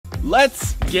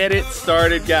Let's get it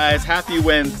started, guys. Happy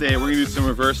Wednesday. We're gonna do some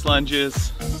reverse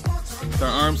lunges with our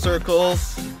arm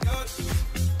circles.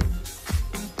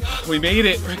 We made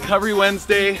it. Recovery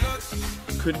Wednesday.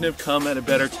 Couldn't have come at a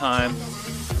better time,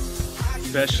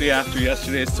 especially after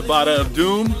yesterday's Tabata of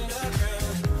Doom.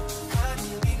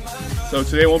 So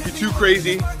today won't be too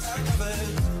crazy.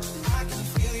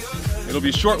 It'll be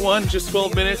a short one, just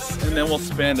 12 minutes, and then we'll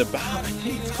spend about, I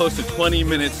think it's close to 20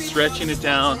 minutes stretching it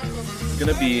down. It's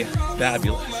gonna be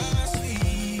fabulous.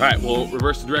 All right, we'll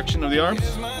reverse the direction of the arms.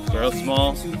 Start out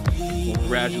small, we'll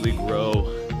gradually grow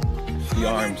the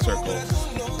arm circles.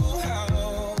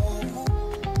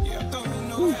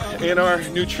 In our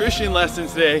nutrition lesson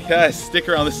today, guys, stick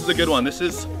around, this is a good one. This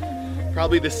is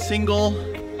probably the single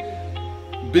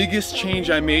biggest change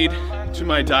I made to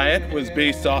my diet was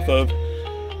based off of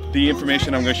the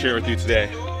information I'm going to share with you today.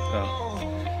 So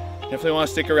definitely want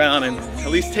to stick around and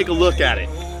at least take a look at it.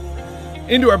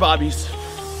 Into our bobbies.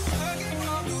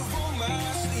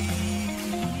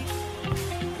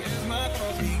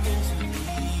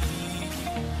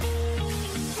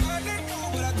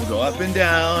 We'll go up and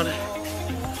down.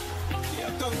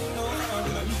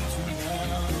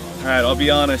 All right, I'll be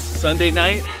honest, Sunday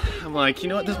night, I'm like, you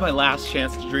know what, this is my last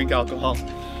chance to drink alcohol.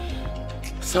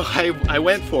 So I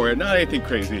went for it, not anything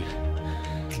crazy.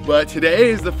 But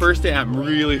today is the first day I'm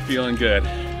really feeling good.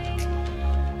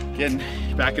 Getting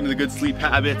back into the good sleep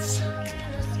habits,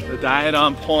 the diet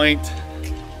on point.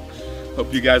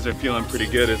 Hope you guys are feeling pretty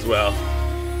good as well.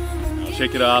 I'll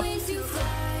shake it off.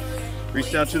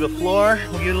 Reach down to the floor,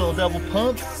 we'll get a little double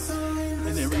pump,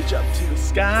 and then reach up to the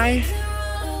sky.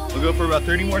 We'll go for about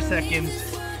 30 more seconds.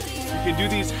 You can do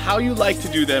these how you like to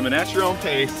do them and at your own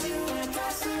pace.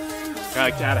 I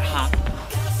like to add a hop.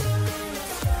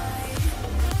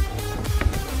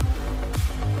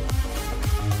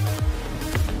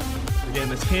 Again,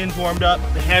 this hinge warmed up,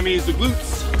 the hammies, the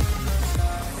glutes.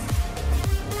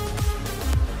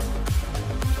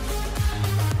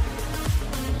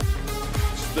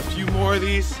 Just a few more of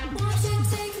these.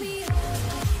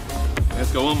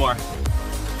 Let's go one more.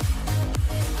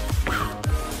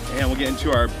 And we'll get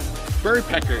into our bird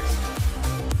peckers.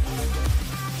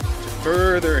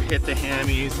 Further hit the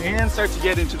hammies and start to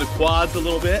get into the quads a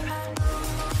little bit.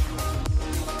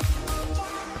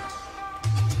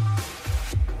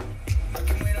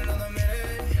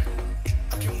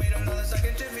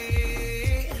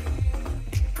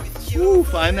 Woo,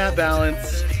 find that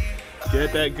balance.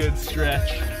 Get that good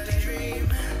stretch.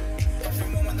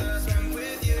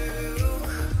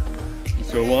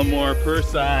 So one more per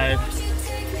side.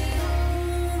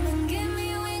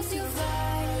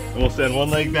 We'll send one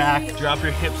leg back, drop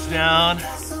your hips down,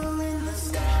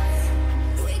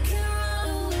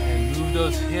 and move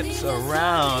those hips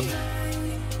around.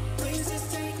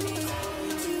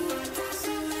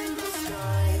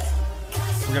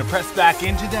 We're gonna press back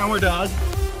into downward dog.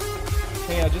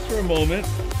 Hang out just for a moment.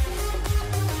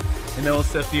 And then we'll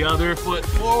step the other foot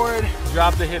forward,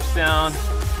 drop the hips down,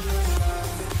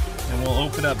 and we'll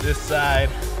open up this side.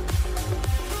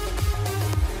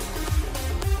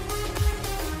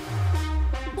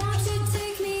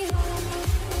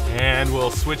 And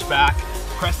we'll switch back,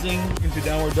 pressing into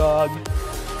downward dog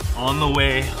on the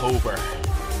way over.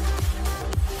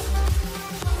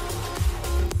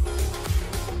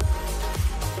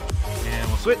 And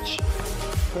we'll switch,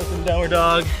 press into downward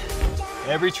dog.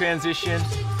 Every transition,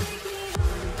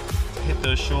 hit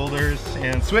those shoulders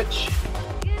and switch.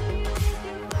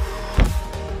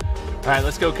 All right,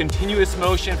 let's go continuous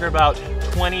motion for about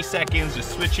 20 seconds,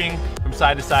 just switching from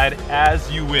side to side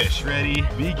as you wish. Ready,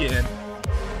 begin.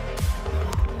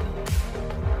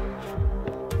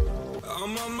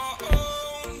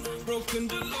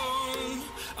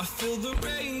 I feel the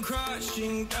rain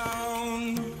crashing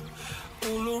down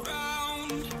all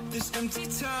around this empty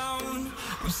town.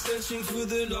 I'm searching for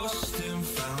the lost and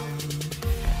found,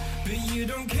 but you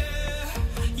don't care,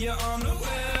 you're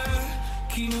unaware.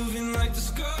 Keep moving like the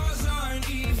scars aren't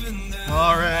even there.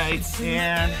 All right,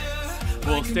 and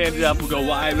we'll stand it up. We'll go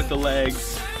wide with the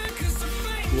legs.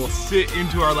 We'll sit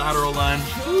into our lateral lunge.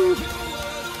 Woo.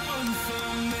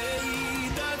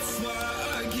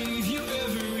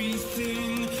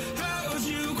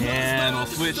 And we'll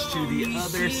switch to the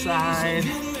other side.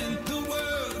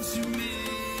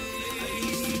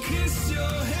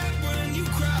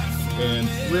 And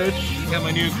switch. Got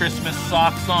my new Christmas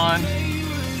socks on.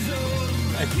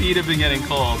 My feet have been getting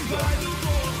cold, so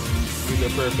these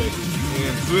are perfect.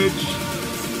 And switch.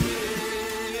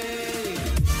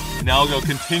 And now we'll go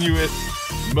continuous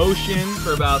motion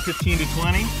for about 15 to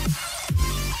 20.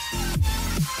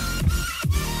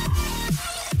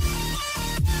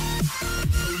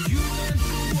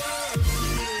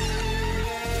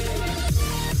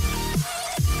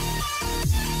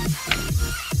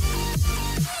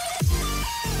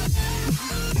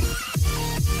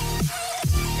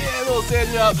 we'll stand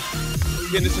it up.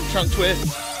 Get into some trunk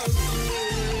twists.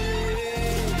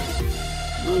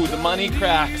 Ooh, the money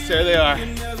cracks. There they are.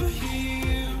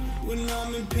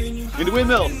 Into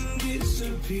windmills.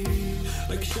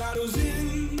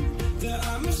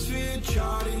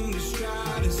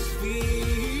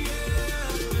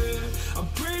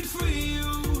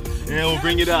 And we'll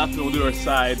bring it up and we'll do our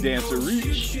side dancer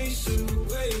reach.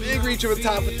 Big reach over the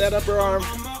top with that upper arm.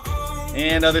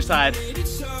 And other side. And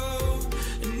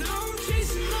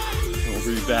we'll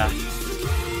breathe back.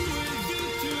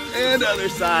 And other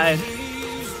side.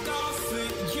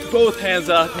 Both hands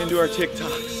up into our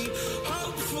TikToks.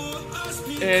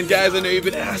 And guys, I know you've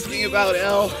been asking about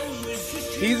El.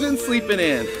 He's been sleeping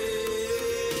in.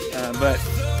 But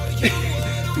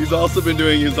he's also been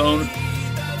doing his own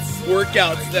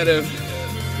workouts that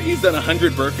he's done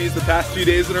 100 burpees the past few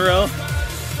days in a row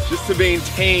just to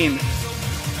maintain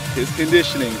his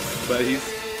conditioning. But he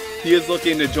is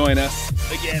looking to join us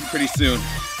again pretty soon.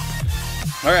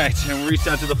 All right, and we'll reach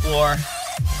out to the floor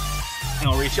and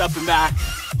we'll reach up and back.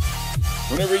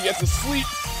 Whenever he gets asleep,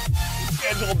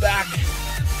 schedule back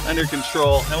under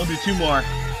control. And we'll do 2 more.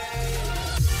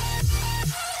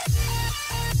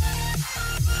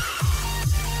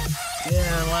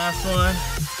 And last one.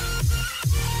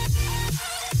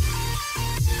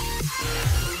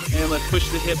 And let's push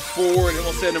the hips forward and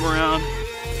we'll send them around.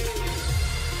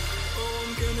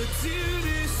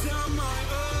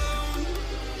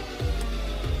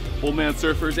 Old man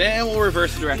surfers, and we'll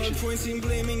reverse direction.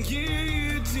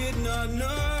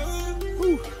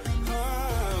 Whew.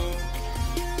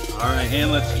 All right,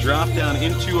 and let's drop down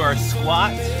into our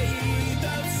squat. I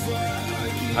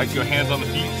like to go hands on the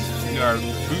feet into our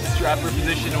bootstrapper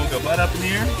position, and we'll go butt up in the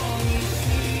air.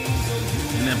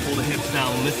 And then pull the hips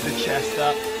down, lift the chest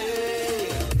up.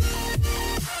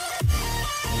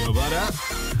 Go butt up.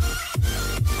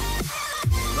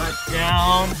 Butt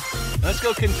down. Let's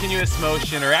go continuous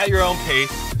motion or at your own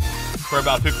pace for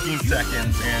about 15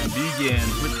 seconds and begin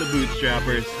with the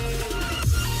bootstrappers.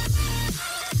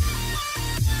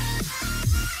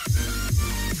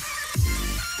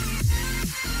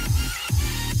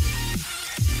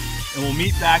 And we'll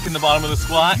meet back in the bottom of the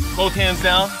squat. Both hands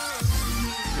down.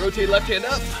 Rotate left hand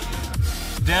up,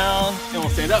 down, and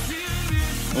we'll stand up.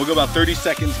 And we'll go about 30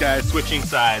 seconds, guys, switching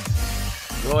sides.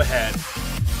 Go ahead.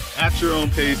 At your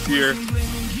own pace here.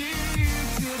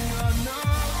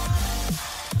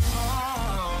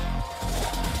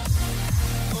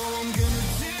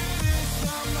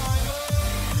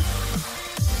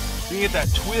 You get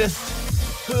that twist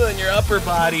in your upper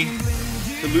body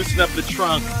to loosen up the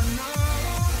trunk.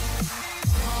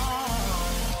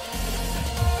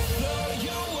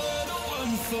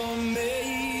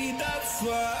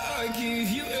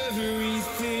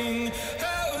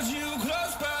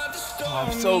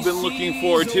 I've so been looking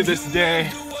forward to this day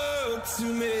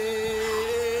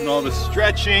and all the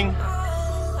stretching.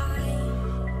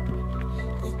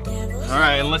 All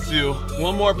right, and let's do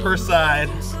 1 more per side.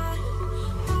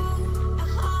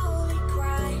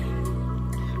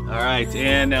 All right,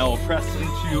 and now we'll press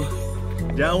into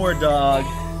downward dog.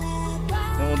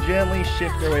 And we'll gently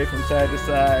shift our way from side to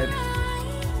side.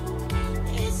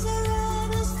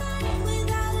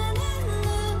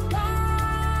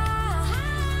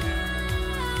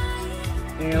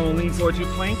 And we'll lean forward to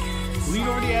plank, lean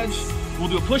over the edge. We'll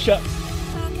do a push-up,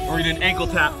 or we're gonna do an ankle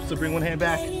tap. So bring one hand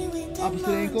back, opposite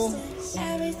ankle.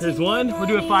 There's 1, we're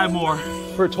doing 5 more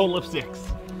for a total of 6.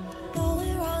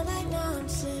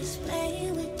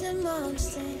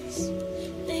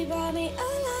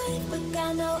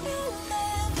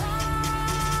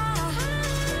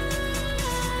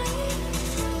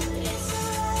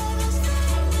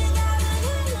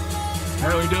 All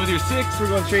right, when you're done with your 6, we're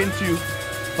going straight into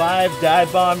 5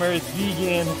 dive bombers,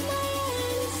 vegan.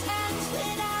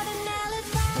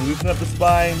 And loosen up the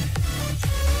spine.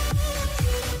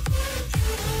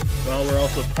 While we're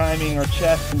also priming our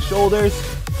chest and shoulders.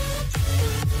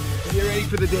 And get ready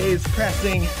for the day's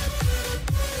pressing.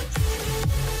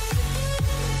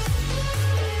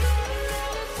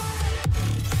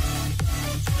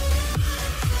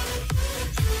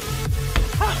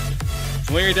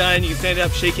 When you're done, you can stand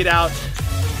up, shake it out,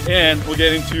 and we'll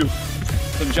get into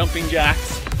some jumping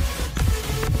jacks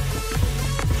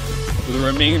for the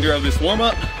remainder of this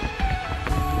warm-up.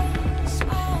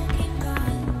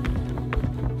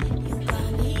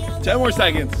 Ten more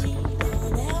seconds.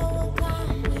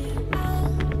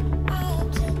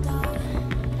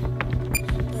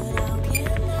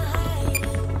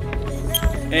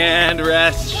 And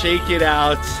rest, shake it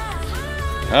out.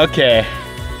 Okay.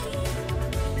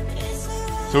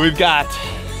 So we've got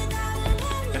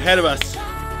ahead of us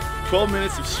 12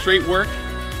 minutes of straight work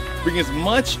Bring as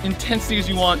much intensity as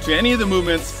you want to any of the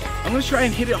movements. I'm gonna try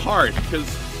and hit it hard because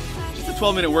it's just a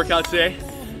 12-minute workout today.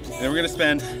 And we're gonna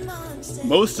spend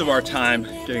most of our time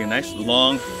getting a nice,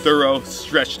 long, thorough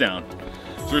stretch down.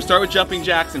 So we're gonna start with jumping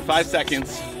jacks in 5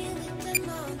 seconds.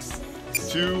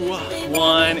 2,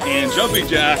 1, and jumping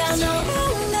jacks.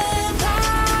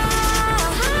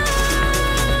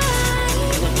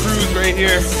 We'll cruise right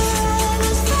here.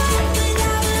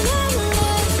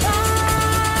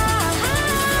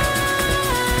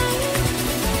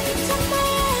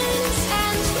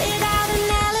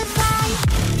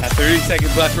 At 30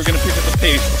 seconds left, we're gonna pick up the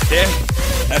pace, okay?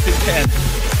 That's in 10.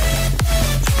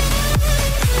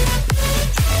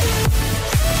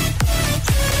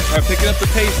 All right, picking up the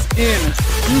pace in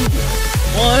 2,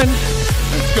 1.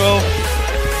 Let's go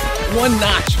 1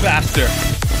 notch faster.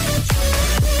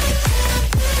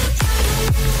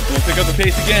 We'll pick up the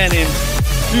pace again in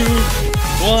 2,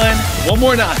 1. 1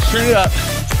 more notch, turn it up.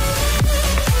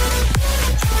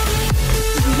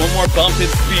 We'll do 1 more bump in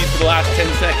speed for the last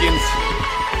 10 seconds.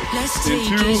 In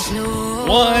 2,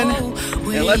 1,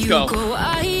 and let's go.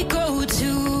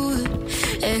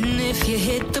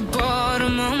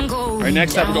 Alright,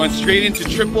 next up we're going straight into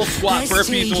triple squat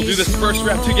burpees, and we'll do this first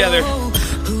rep together.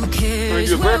 We're going to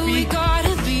do a burpee,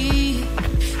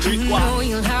 3 squats,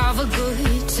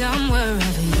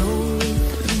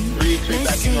 3 straight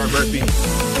back into our burpee,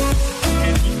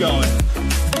 and keep going.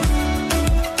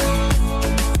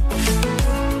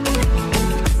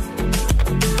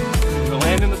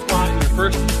 Land in the squat in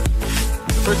your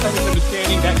the first time you come to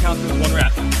standing, that counts as 1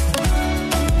 rep.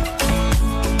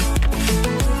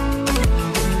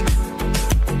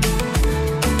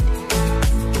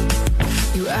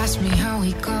 You ask me how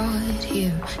we got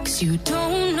here, 'cause you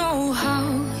don't know how.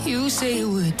 You say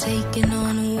we're taking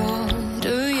on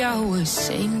water, yeah, we're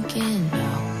sinking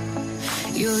now.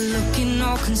 You're looking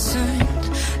all concerned,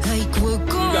 like we're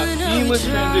going got seamless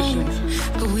transitions.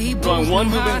 Going one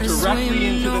movement directly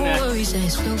into the next.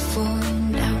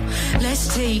 Let's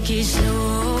take it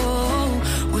slow.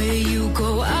 Where you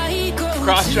go, I go.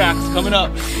 Cross tracks coming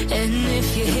up. And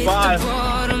if you hit 5, the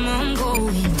bottom, I'm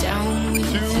going down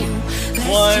with 2, you.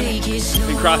 1,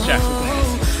 and cross tracks.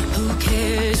 Who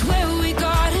cares where we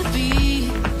gotta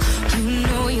be? You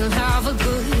know you'll have a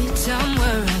good time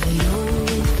wherever you're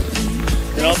with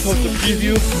me. And I'll post a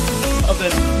preview of the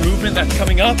movement that's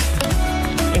coming up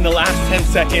in the last 10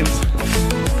 seconds.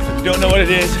 If you don't know what it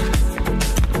is,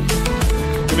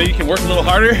 maybe you can work a little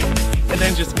harder and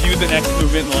then just view the next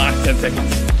movement in the last 10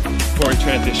 seconds before we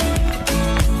transition.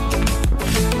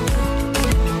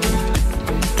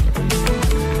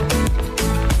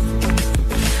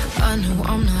 I know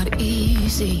I'm not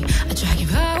easy. I drag you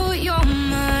out your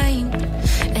mind.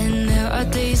 And there are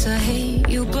days I hate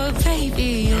you, but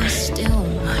baby, you're still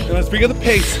mine. And let's bring up the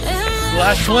pace. The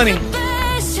last 20.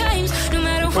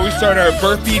 Before we start our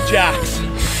burpee jacks.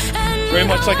 Very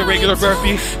much like a regular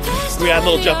burpee, we add a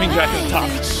little jumping jack at the top.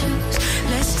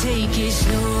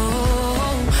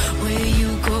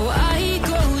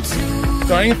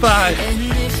 Starting at 5,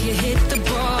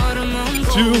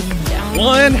 2,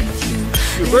 1,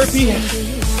 your burpee,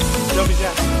 jumping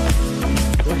jack.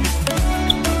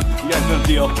 You guys know the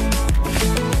deal.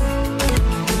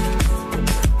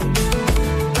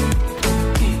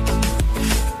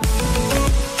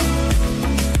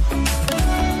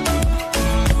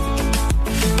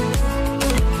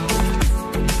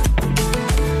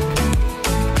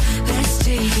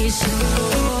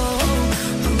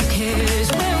 Who cares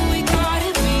where we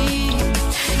gotta be?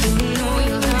 You know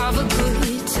you'll have a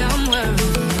good time wherever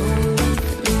you're with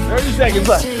me. 30 seconds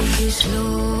left. Take it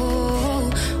slow.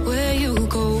 Where you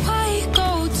go, I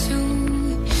go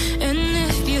too. And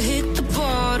if you hit the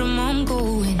bottom, I'm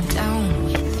going down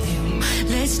with you.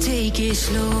 Let's take it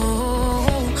slow.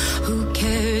 Who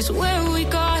cares where we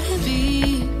gotta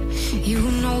be? You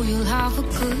know you'll have a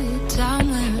good time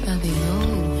wherever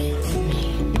you're with me.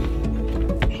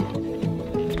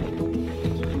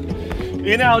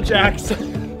 In out jacks.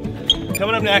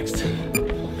 Coming up next.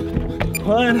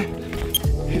 1.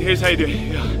 And here's how you do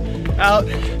it. Out.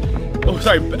 Oh,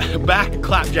 sorry. Back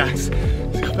clap jacks.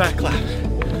 Back clap.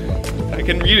 I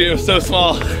can read it. It was so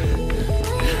small.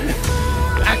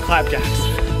 Back clap jacks.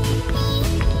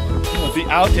 Oh, the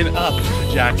out and up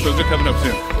jacks. Those are coming up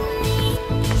soon.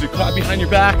 So you clap behind your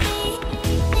back.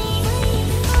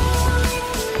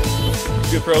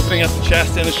 Good for opening up the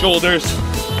chest and the shoulders.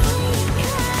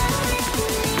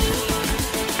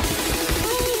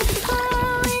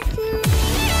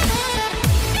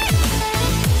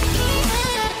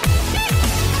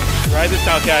 Try this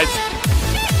out, guys.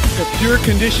 It's pure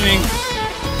conditioning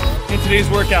in today's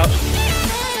workout.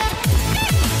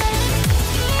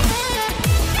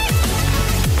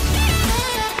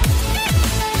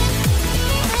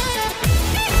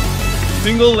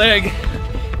 Single leg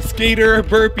skater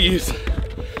burpees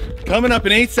coming up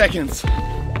in 8 seconds.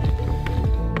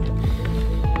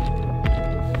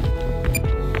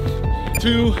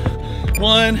 2,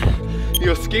 1, you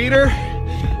go skater.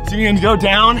 So you're gonna go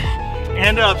down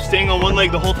and up, staying on one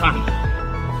leg the whole time.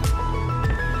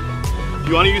 If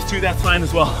you wanna use 2, that's fine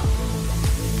as well.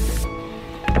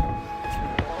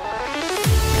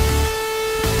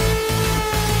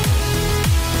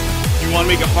 If you wanna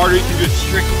make it harder, you can do a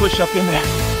strict push up in there.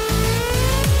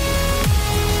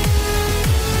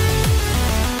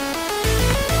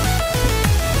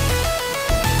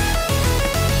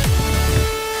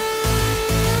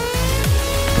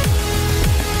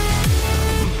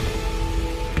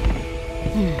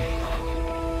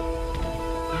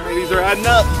 These are adding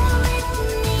up.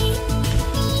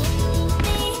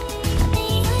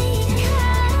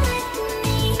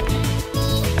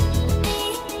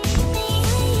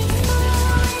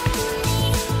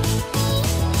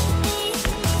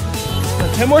 Now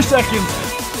 10 more seconds.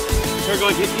 We're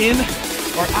going to get in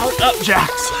or out up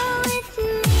jacks.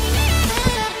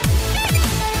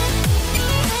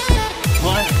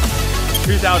 1,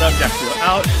 here's out up jacks. Go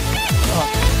out, up,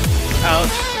 out.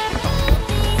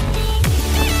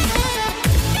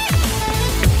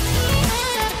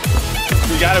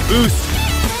 We got a boost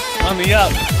on the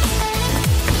up.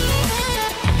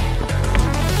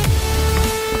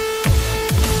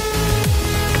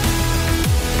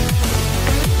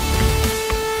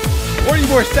 40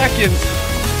 more seconds.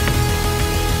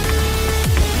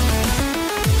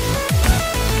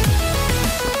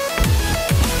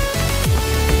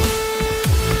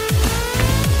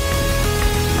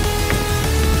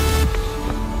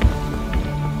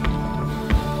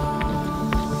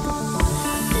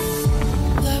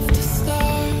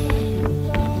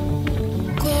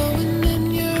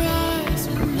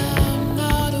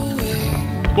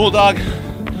 Bulldog.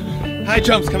 High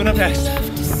jumps coming up next.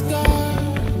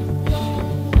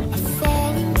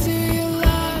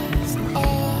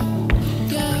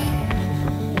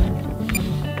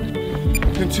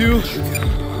 2,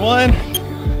 1.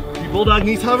 You bulldog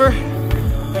knees hover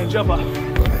and jump up.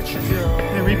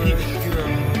 And repeat.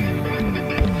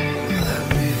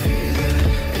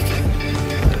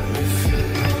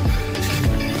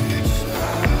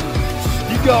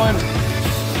 Keep going.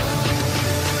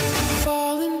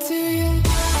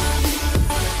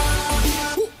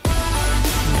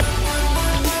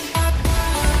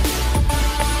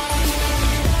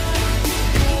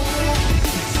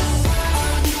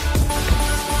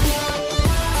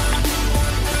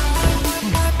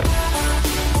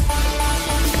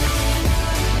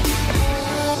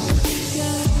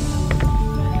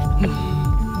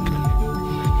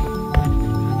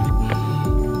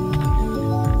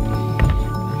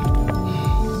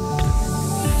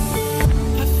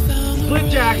 Split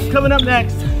jacks coming up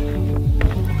next.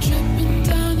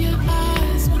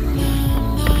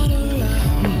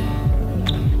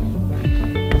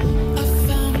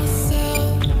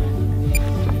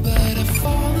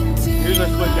 Here's our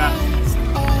split jack.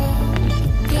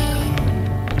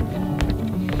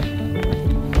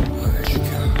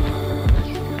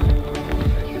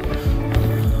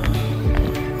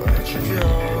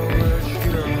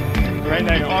 Right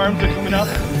now your arms are coming up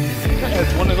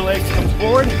as one of the legs comes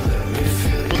forward.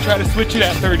 We'll try to switch it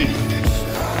at 30.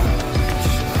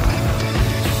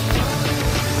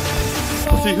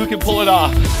 We'll see who can pull it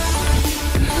off.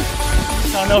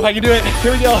 I don't know if I can do it.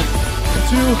 Here we go.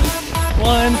 2,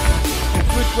 1, and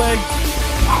switch legs.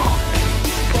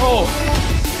 Oh,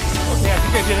 okay, I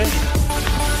think I did it.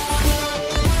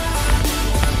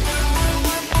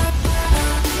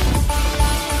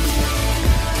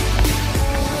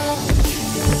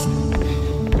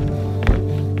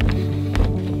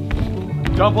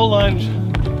 Double lunge,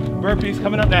 burpees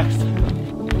coming up next.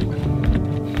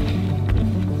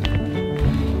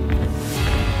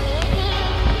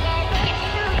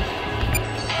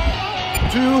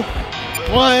 2,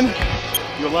 1,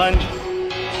 you lunge,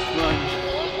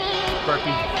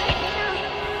 burpee.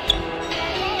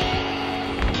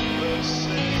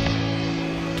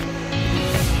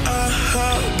 I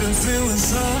have been feeling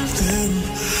something.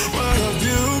 What have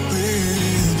you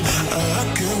been? I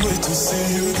can't wait to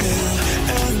see you again.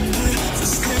 And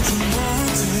escape the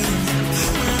mountain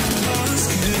with my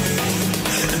skin,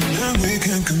 and then we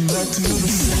can come back to the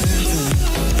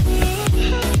same.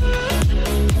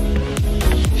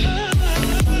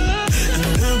 And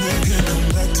then we can come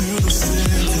back to the same.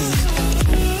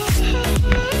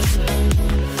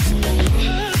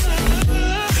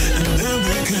 And then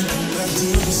we can come back to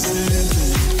the same.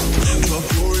 Drop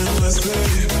pouring less,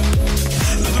 babe.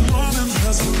 Let the morning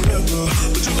pass forever,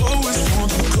 but you always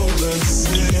want to go back.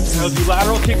 Now do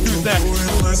lateral kick throughs next.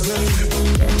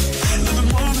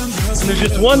 And there's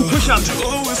just one push-up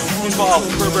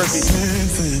involved for a burpee.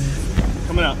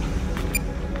 Coming up.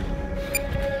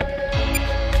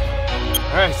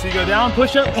 All right, so you go down,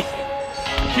 push up,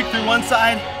 kick through one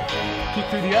side, kick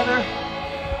through the other,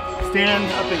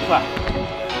 stand up and clap.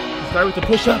 Start with the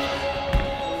push up,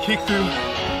 kick through,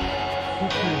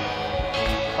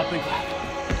 up and clap.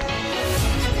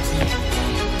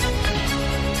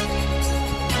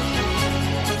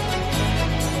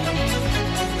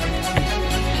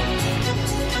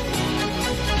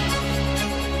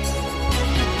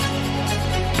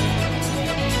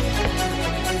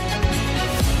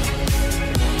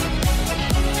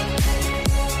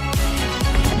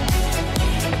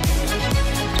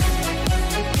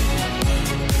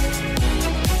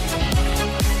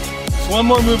 One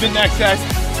more movement next, guys.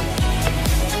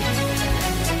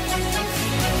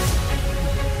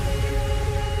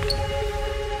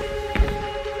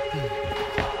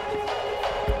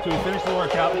 So we finish the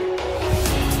workout.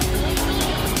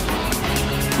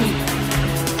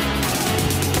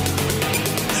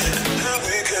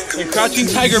 A crouching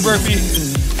tiger burpee.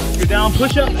 Go down,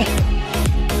 push up.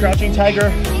 Crouching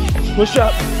tiger, push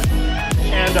up,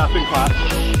 and up and clap.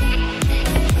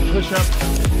 Push up,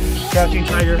 crouching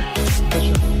tiger. Push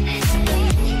up.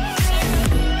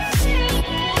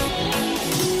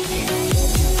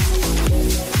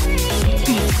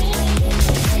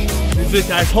 This is it,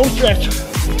 guys. Home stretch.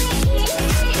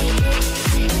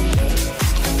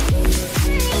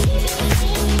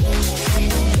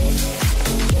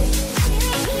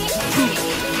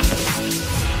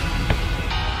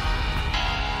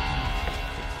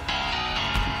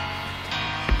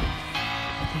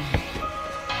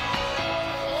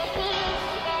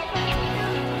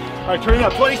 All right, turn it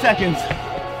up, 20 seconds.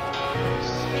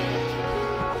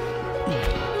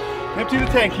 Empty the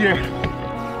tank here.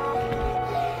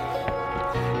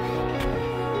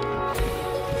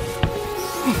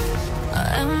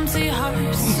 Empty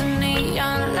hearts and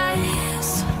neon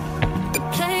lights,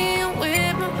 playing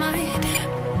with my mind.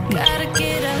 Gotta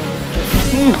get up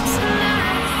tonight.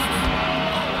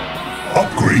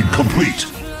 Upgrade complete.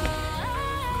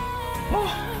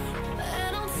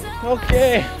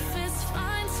 Okay.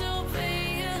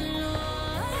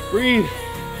 Breathe.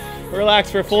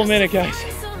 Relax for a full minute, guys.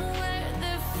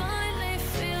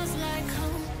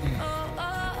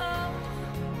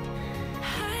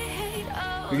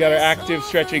 We got our active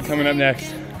stretching coming up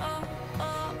next.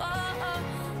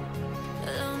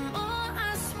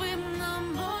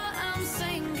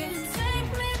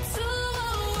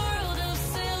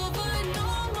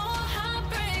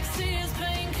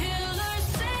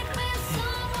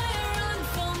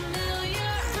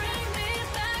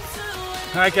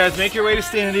 All right, guys, make your way to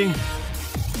standing.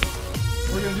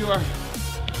 We're gonna do our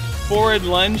forward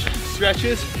lunge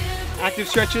stretches, active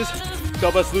stretches to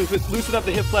help us loosen up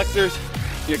the hip flexors,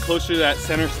 get closer to that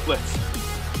center splits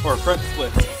or front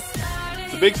splits.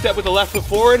 It's a big step with the left foot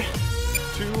forward.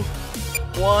 2,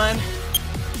 1,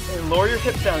 and lower your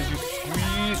hips down as you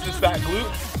squeeze this back glute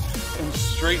and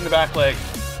straighten the back leg.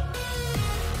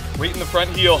 Weight in the front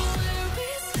heel.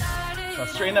 Now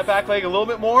straighten that back leg a little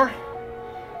bit more.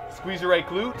 Squeeze your right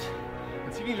glute,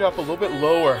 and see if you can drop a little bit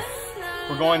lower.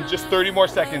 We're going just 30 more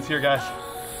seconds here, guys.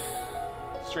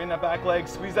 Straighten that back leg,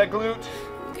 squeeze that glute,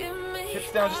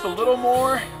 hips down just a little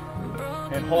more,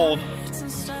 and hold.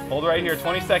 Hold right here,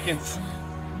 20 seconds.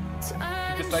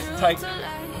 Keep this nice and tight.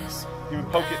 Even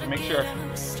poke it to make sure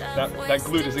that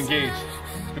glute is engaged.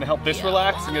 It's gonna help this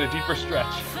relax and get a deeper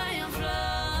stretch.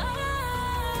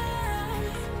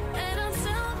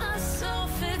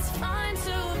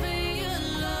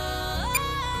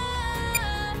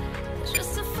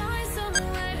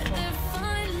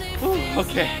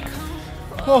 Okay.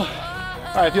 Oh.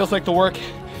 All right, feels like the work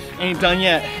ain't done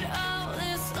yet.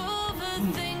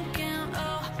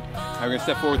 We're gonna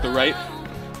step forward with the right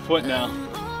foot now.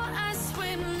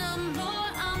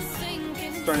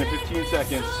 Starting in 15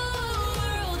 seconds.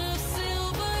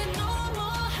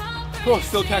 Oh,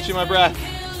 still catching my breath.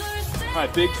 All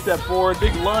right, big step forward,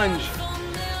 big lunge.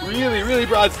 Really, really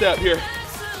broad step here.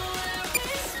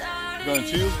 Going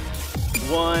 2,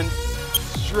 1.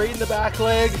 Straighten the back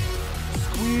leg.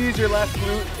 Squeeze your left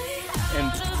glute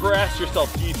and press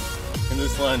yourself deep into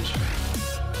this lunge.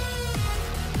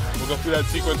 We'll go through that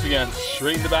sequence again.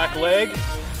 Straighten the back leg,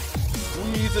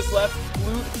 squeeze this left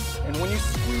glute, and when you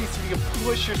squeeze, you can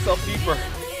push yourself deeper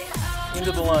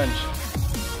into the lunge.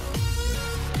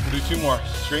 We'll do 2 more.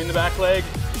 Straighten the back leg,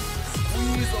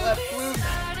 squeeze the left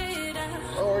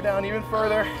glute, lower down even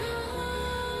further.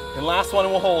 And last one,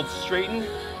 and we'll hold. Straighten,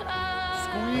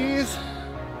 squeeze,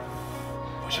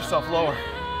 push yourself lower,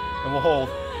 and we'll hold.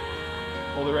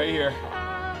 Hold it right here.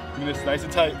 Do this nice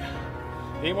and tight.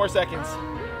 8 more seconds.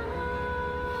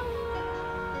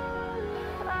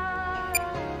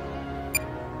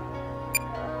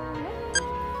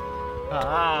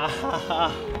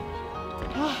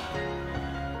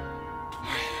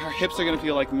 Our hips are gonna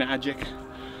feel like magic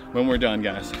when we're done,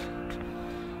 guys.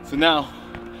 So now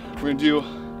we're gonna do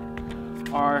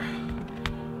our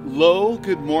low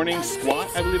good morning squat,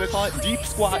 I believe I call it. Deep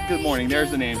squat good morning, there's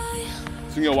the name.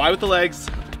 So you go wide with the legs,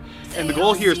 and the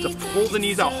goal here is to pull the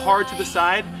knees out hard to the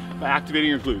side by activating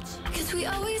your glutes.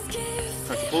 Alright,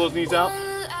 so pull those knees out,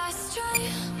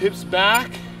 hips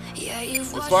back,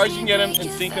 as far as you can get them,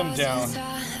 and sink them down.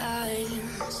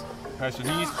 Alright, so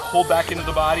knees pull back into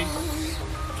the body,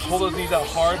 pull those knees out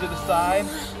hard to the side.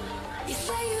 There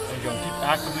you go, keep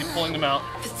actively pulling them out.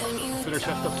 Put our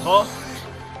chest up tall.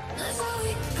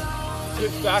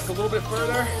 Hips back a little bit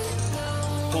further.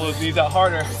 Pull those knees out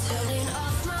harder.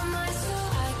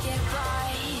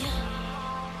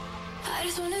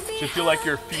 Just feel like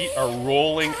your feet are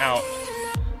rolling out.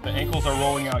 The ankles are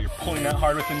rolling out. You're pulling that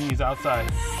hard with the knees outside.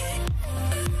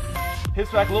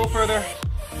 Hips back a little further.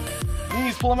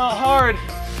 Knees, pull them out hard.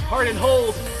 Hard and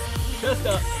hold. Chest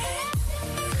up.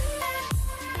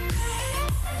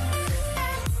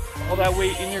 All that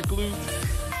weight in your glutes.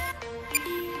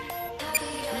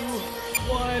 2,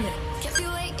 1.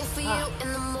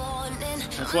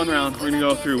 That's one round. We're gonna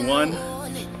go through one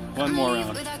more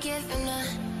round.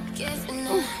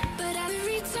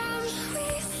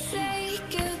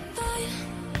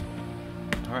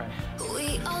 All right.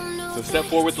 So step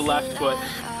forward with the left foot.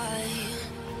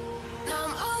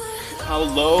 How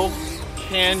low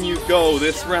can you go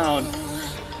this round?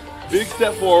 Big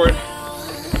step forward.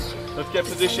 Let's get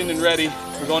positioned and ready.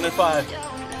 We're going in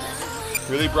 5.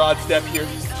 Really broad step here.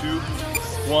 2,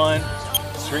 1.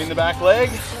 Straighten the back leg.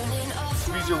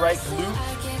 Squeeze your right glute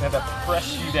and have that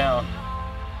press you down.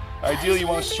 Ideally, you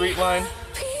want a straight line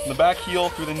from the back heel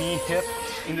through the knee, hip,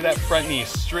 into that front knee.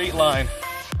 Straight line.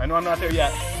 I know I'm not there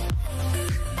yet.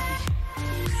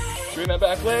 Straighten that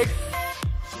back leg.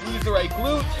 Squeeze the right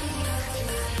glute.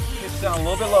 Hips down a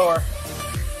little bit lower.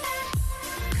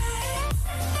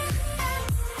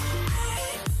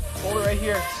 Hold it right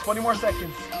here. 20 more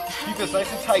seconds. Keep this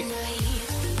nice and tight.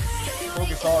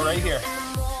 Focus all right here.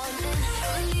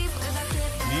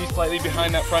 Knees slightly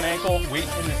behind that front ankle. Weight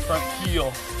in this front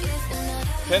heel.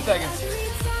 10 seconds.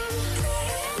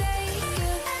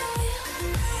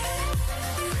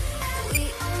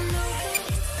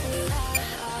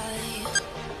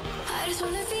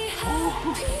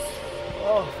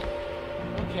 Oh,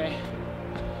 okay.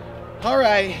 All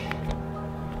right.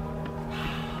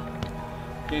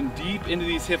 Getting deep into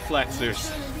these hip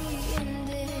flexors.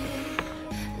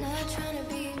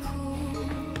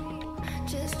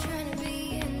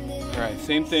 All right,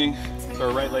 same thing. Throw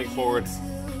our right leg forward.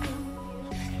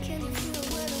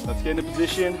 Let's get into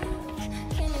position.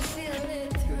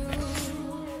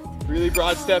 Really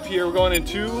broad step here. We're going in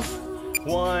 2,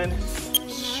 1.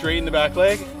 Straighten the back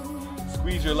leg.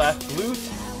 Squeeze your left glute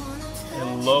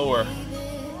and lower.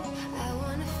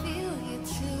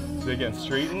 So again,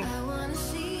 straighten.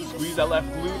 Squeeze that left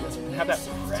glute and have that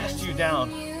press you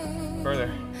down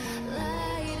further.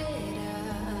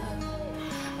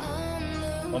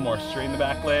 One more, straighten the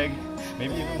back leg,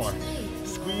 maybe even more.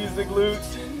 Squeeze the glute,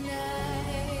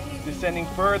 descending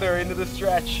further into the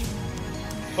stretch.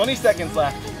 20 seconds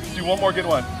left. Let's do one more good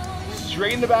one.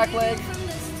 Straighten the back leg,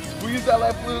 squeeze that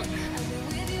left glute,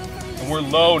 and we're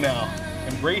low now,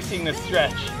 embracing this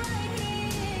stretch.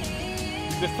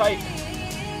 Keep this tight.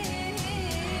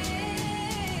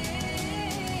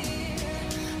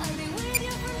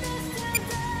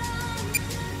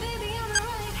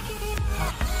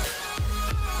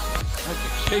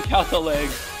 Shake out the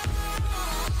legs.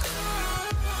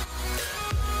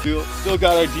 Still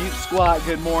got our deep squat.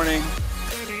 Good morning.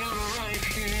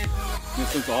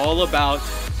 This is all about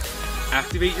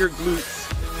activate your glutes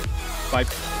by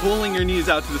pulling your knees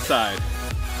out to the side.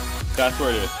 That's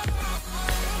where it is.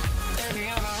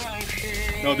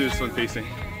 No, do this one facing.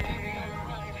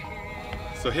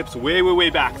 So hips way, way, way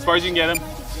back, as far as you can get them.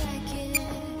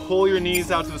 Pull your knees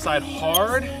out to the side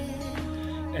hard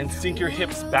and sink your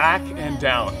hips back and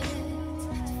down.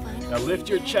 Now lift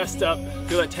your chest up.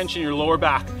 Feel that tension in your lower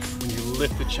back when you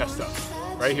lift the chest up.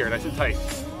 Right here, nice and tight.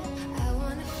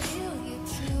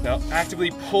 Now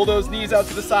actively pull those knees out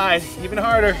to the side, even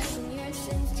harder.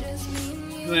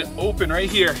 Feel it open right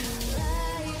here.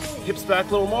 Hips back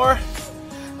a little more.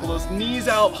 Pull those knees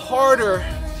out harder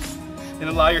and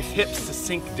allow your hips to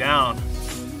sink down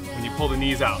when you pull the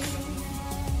knees out.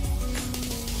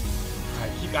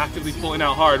 actively pulling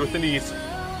out hard with the knees.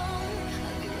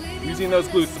 Using those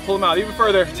glutes to pull them out even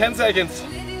further. 10 seconds.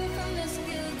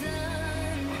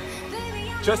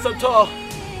 Chest up tall.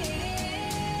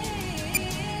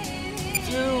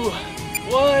 2,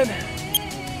 1.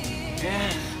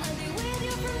 And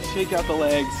shake out the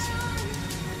legs.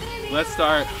 Let's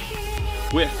start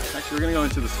with, actually we're gonna go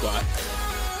into the squat.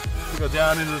 We'll go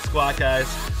down into the squat, guys.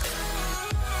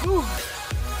 Whew.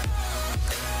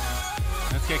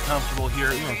 Let's get comfortable here.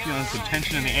 I'm feeling some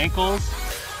tension in the ankles.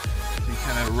 So you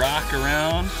kind of rock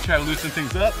around, try to loosen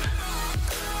things up.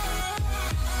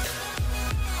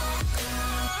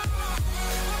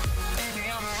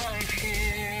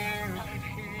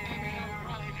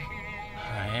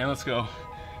 All right, and let's go.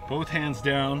 Both hands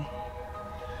down.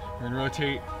 We're gonna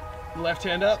rotate the left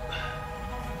hand up.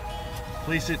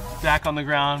 Place it back on the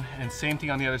ground, and same thing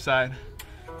on the other side.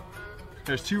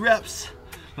 There's 2 reps.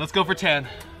 Let's go for 10.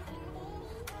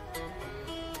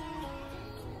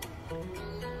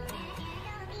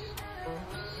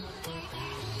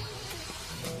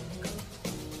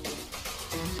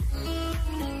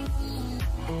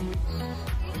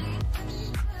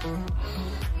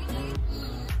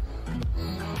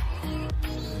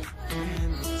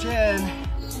 And 10.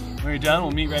 When you're done,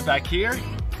 we'll meet right back here.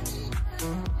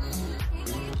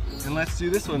 And let's do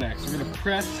this one next. We're gonna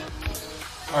press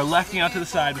our left knee out to the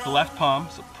side with the left palm.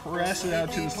 So press it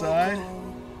out to the side.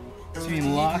 So you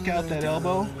can lock out that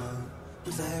elbow.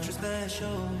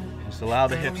 Just allow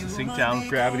the hips to sink down with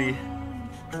gravity.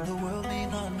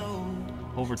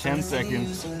 Over 10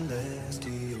 seconds.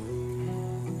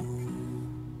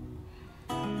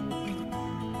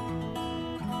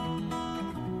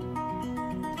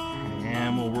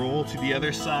 And we'll roll to the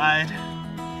other side.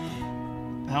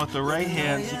 Now with the right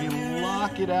hand, so you can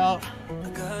lock it out.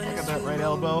 Look at that right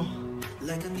elbow.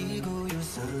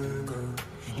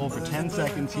 Hold for 10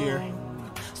 seconds here.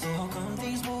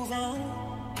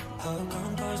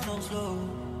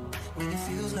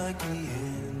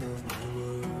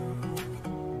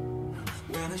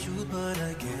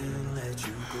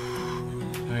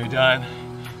 When you're done,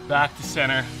 back to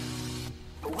center.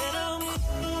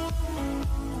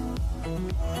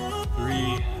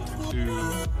 3, 2,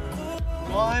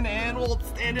 1, and we'll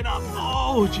stand it up.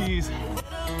 Oh, geez.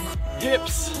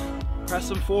 Hips, press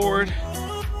them forward,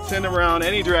 send them around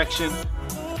any direction.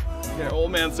 Get our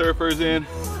old man surfers in.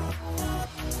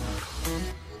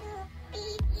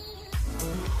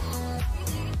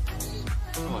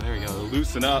 Oh, there we go.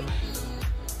 Loosen up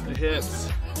the hips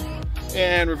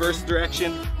and reverse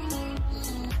direction.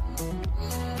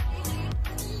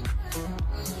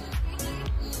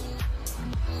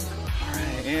 All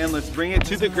right, and let's bring it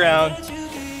to the ground.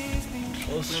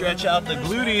 We'll stretch out the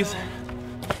glutees.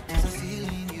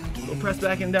 We'll press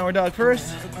back in downward dog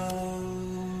first.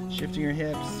 Shifting your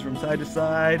hips from side to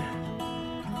side.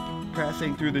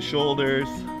 Pressing through the shoulders.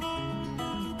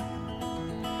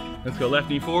 Let's go left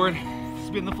knee forward.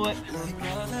 Spin the foot.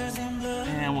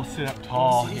 And we'll sit up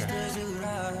tall here.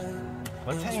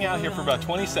 Let's hang out here for about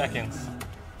 20 seconds.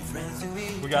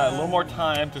 We got a little more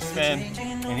time to spend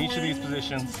in each of these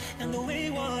positions.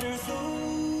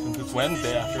 Since it's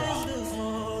Wednesday after all.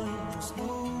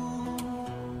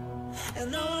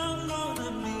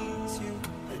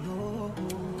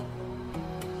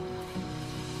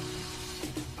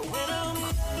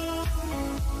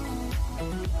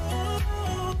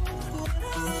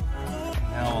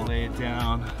 Now we'll lay it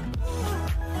down.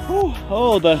 Whew.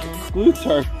 Oh, the glutes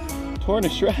are torn to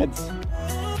shreds.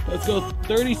 Let's go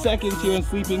 30 seconds here in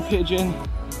sleeping pigeon.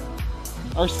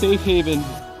 Our safe haven.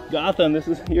 Gotham,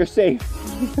 you're safe.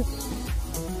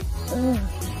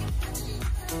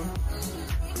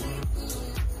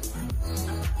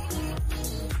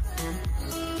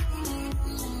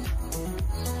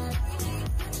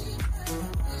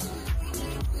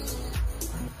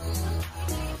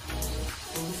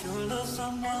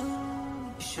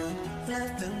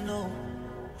 Let them know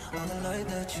all the light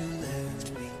that you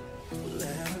left me. Let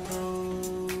it go.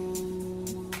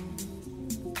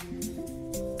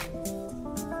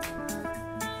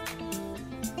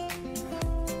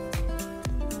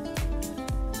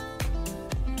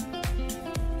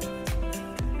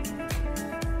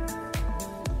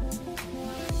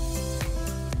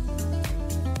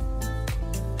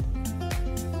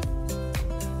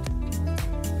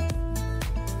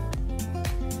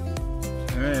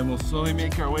 All right, and we'll slowly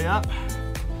make our way up.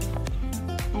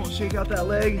 We'll shake out that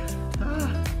leg.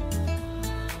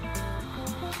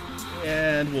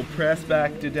 And we'll press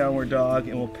back to downward dog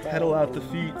and we'll pedal out the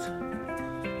feet.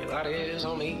 A lot of it is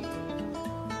on me.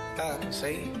 I can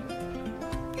say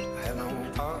I have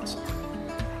no parts,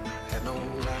 I have no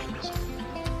lines.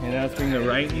 And now let's bring the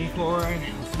right knee forward.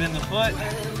 Spin the foot.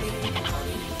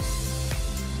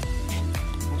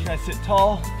 We'll try to sit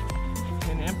tall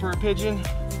in Emperor Pigeon.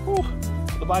 Whew,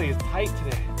 the body is tight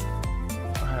today.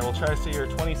 All right, we'll try to stay here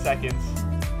 20 seconds.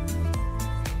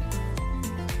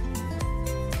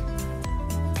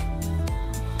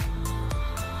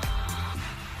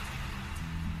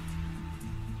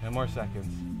 More seconds.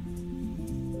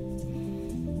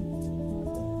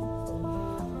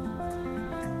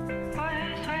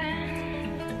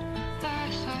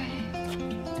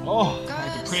 Oh, I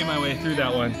had to pray my way through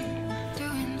that one.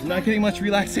 I'm not getting much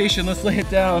relaxation. Let's lay it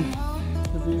down.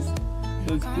 These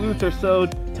glutes are so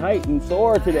tight and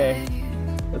sore today.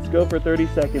 Let's go for 30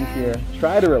 seconds here.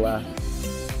 Try to relax.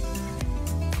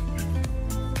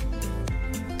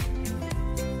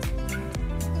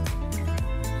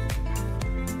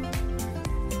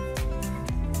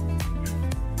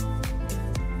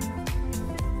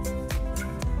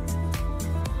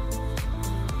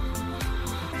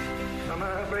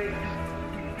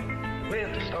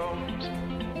 With the storms,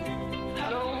 I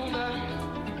don't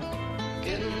mind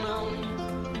getting on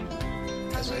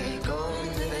as we go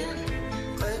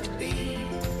living, glad to be.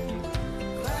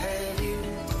 I have you,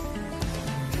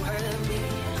 you have me,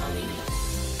 honey.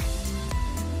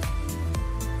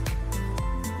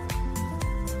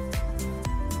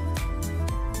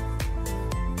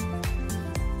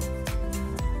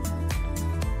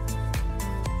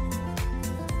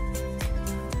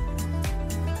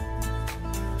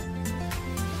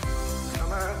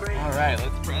 All right,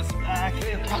 let's press back.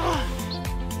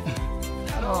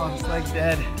 Oh, it's like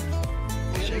dead.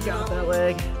 Shake out that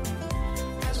leg.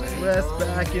 Press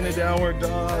back into downward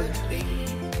dog.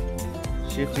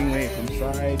 Shifting weight from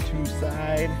side to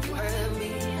side.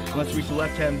 Let's reach the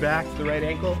left hand back to the right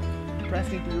ankle.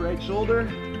 Pressing through the right shoulder.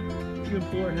 You can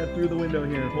pull our head through the window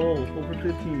here. Hold for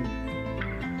 15.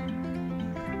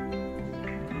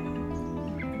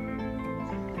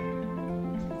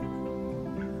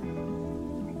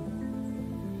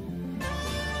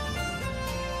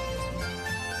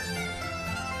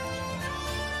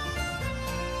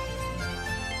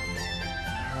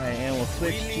 And we'll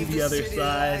switch to the other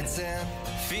side.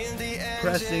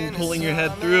 Pressing, pulling your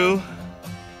head through.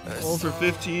 Hold for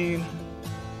 15.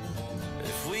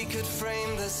 If we could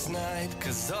frame this night,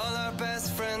 'cause all our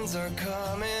best friends are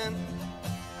coming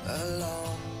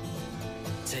along.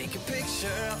 Take a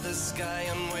picture of the sky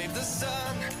and wave the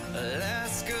sun.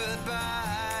 Last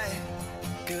goodbye,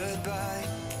 goodbye.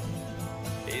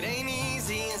 It ain't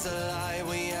easy, it's a lie.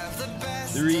 We have the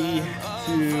best. 3,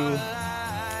 2,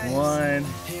 1,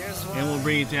 and we'll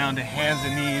bring it down to hands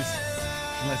and knees.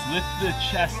 Let's lift the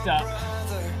chest up.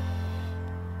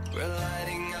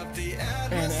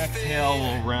 And exhale,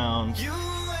 we'll round.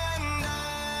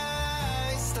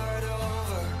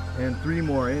 And 3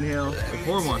 more, inhale, or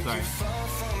 4 more, sorry.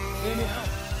 Inhale.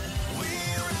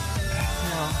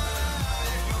 Exhale.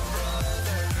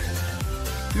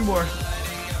 2 more.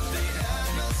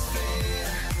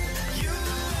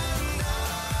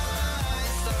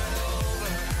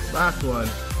 Last one.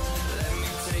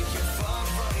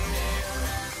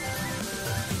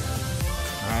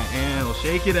 All right, and we'll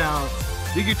shake it out.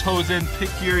 Dig your toes in, pick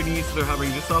your knees so they're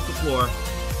hovering just off the floor.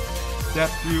 Step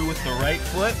through with the right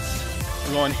foot.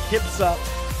 We're going hips up.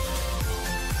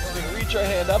 We're gonna reach our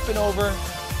hand up and over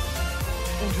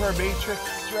into our matrix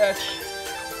stretch.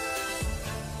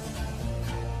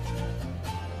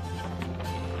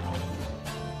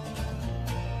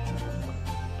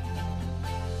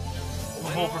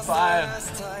 Hold for 5,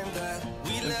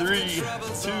 3,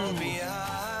 2,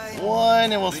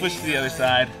 1, and we'll switch to the other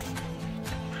side.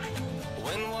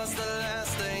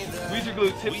 Squeeze your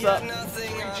glutes, hips up,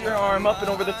 reach your arm up and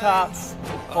over the top.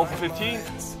 Hold for 15.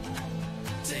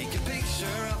 Take a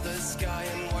picture of the sky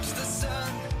and watch the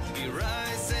sun be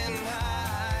rising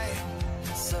high,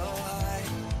 so high.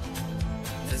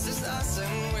 This is us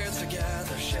and we're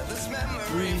together, share this memory.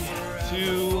 3,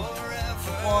 2,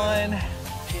 1.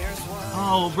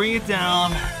 Oh, we'll bring it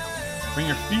down. Bring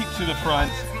your feet to the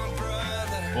front.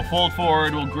 We'll fold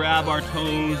forward, we'll grab our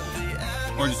toes,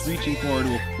 or just reaching forward,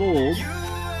 we'll fold.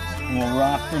 And we'll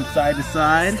rock from side to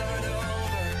side.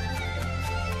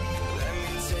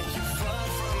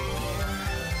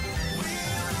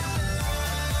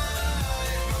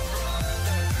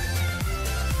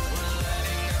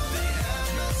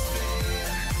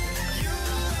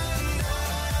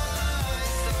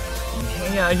 And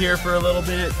hang out here for a little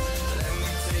bit.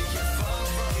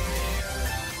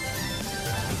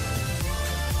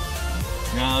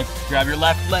 Now grab your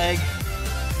left leg,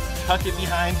 tuck it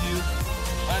behind you,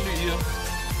 under you,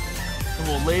 and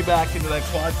we'll lay back into that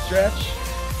quad stretch.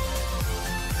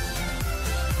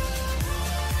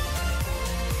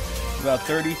 About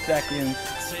 30 seconds.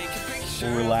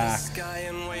 We'll relax.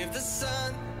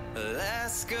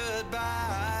 Last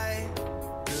goodbye,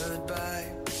 goodbye.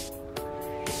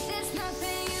 There's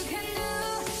nothing you can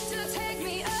do to take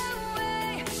me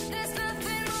away. There's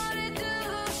nothing more to do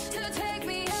to take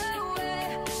me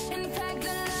away. In fact,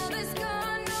 the love is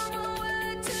gone, no more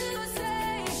word to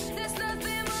say. There's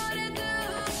nothing more to do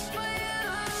for you.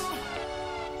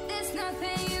 There's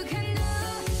nothing you can do.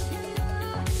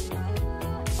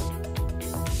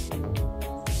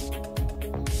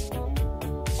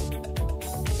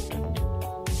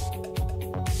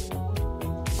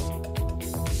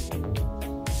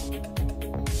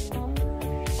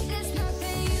 There's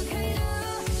nothing you can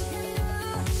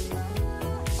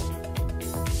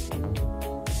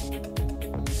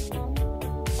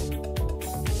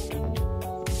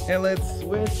And let's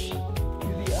switch to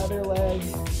the other leg.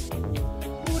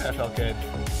 Ooh, that felt good.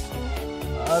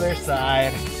 Other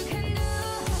side.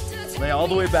 Lay all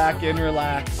the way back in,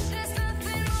 relax.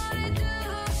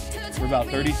 We're about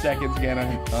 30 seconds again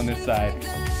on this side.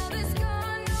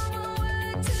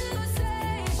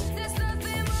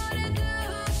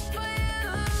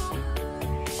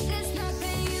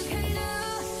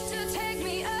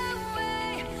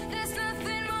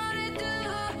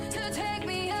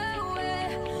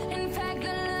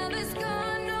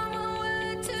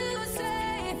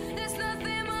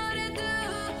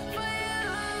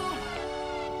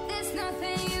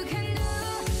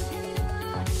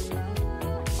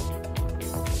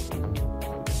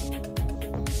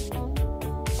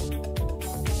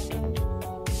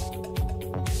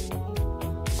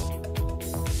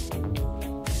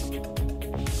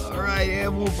 All right,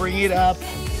 and we'll bring it up.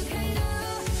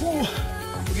 Whew.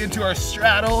 We'll get into our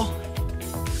straddle.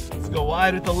 Let's go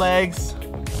wide with the legs.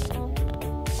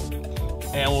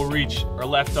 And we'll reach our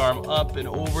left arm up and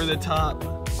over the top.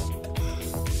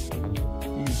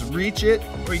 You just reach it,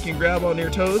 or you can grab on your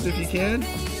toes if you can.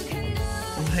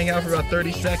 We'll hang out for about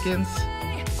 30 seconds.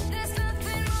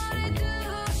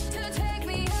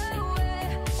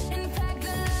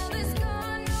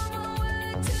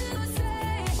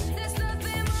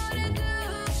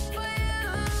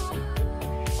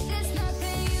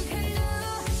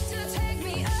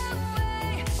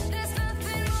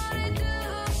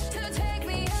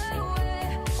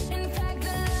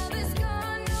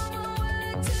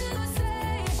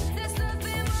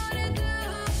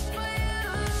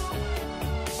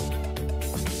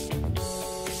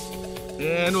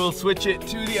 And we'll switch it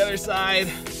to the other side.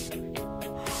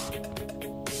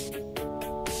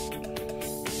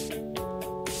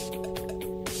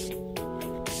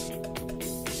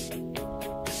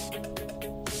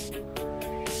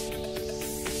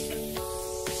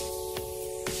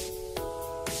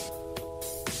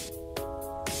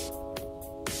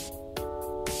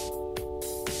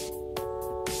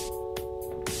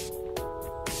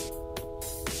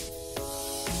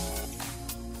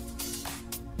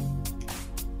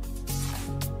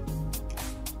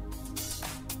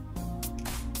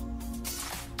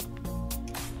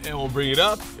 And we'll bring it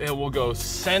up and we'll go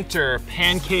center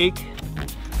pancake.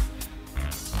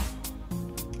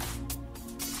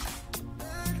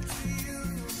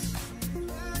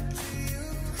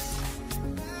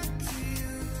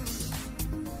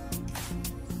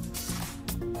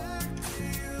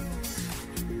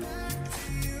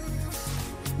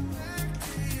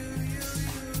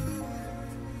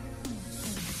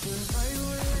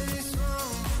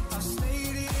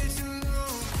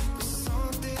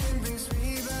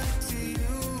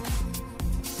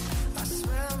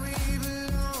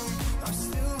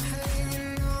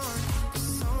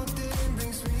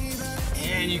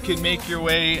 And you can make your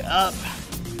way up.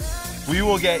 We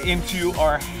will get into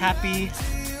our happy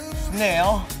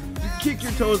snail. You kick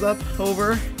your toes up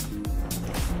over.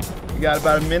 You got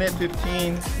about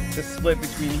 1:15 to split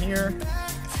between here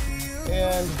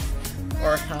and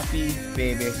our happy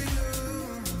baby.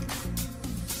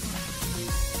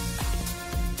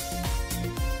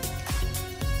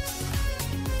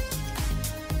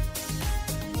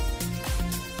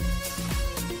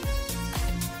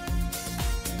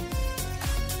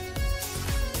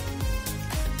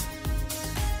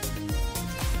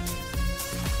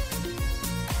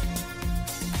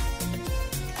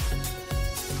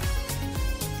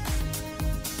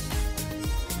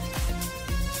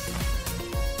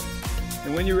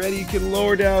 And when you're ready, you can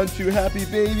lower down to happy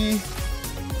baby.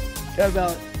 Got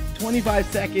about 25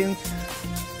 seconds.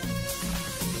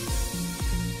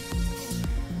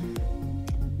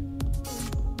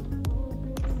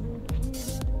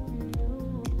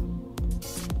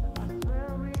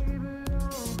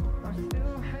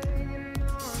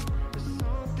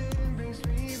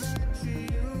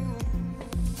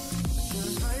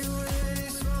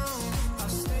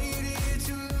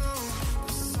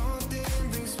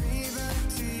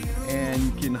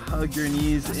 can hug your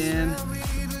knees in.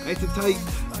 Nice and tight.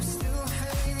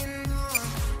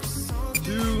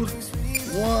 2,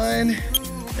 1,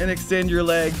 and extend your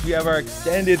legs. We have our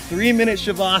extended 3-minute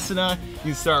Shavasana.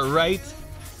 You start right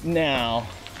now.